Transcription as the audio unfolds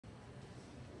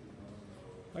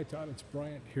Hi Todd, it's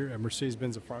Bryant here at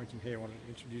Mercedes-Benz of Farmington. Hey, I want to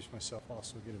introduce myself,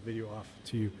 also get a video off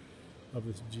to you of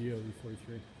this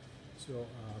GLE43. So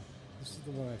this is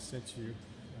the one I sent you.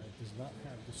 It does not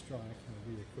have Distronic. I'm going to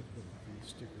give you a quick look at the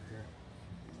sticker here.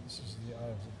 This is the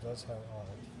items it does have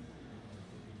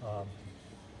on it.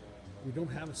 We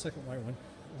don't have a second white one.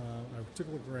 I took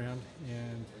a look around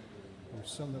and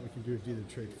there's some that we can do a deed of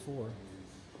trade for.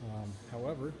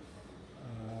 However,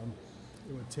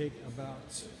 it would take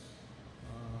about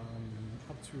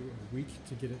up to a week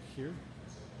to get it here.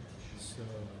 So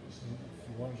if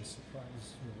you wanted to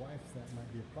surprise your wife, that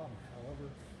might be a problem. However,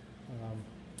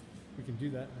 we can do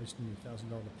that. I just need a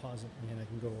 $1,000 deposit and I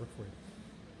can go to work for you.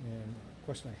 And the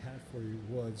question I had for you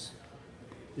was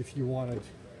if you wanted,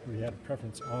 or you had a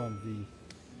preference on the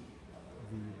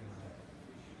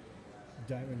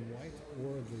diamond white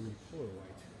or the polar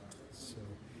white. So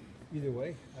either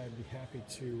way, I'd be happy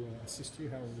to assist you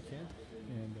however we can.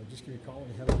 And just give me a call when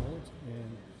you have a moment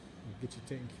and we'll get you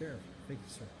taken care of. Thank you,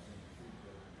 sir.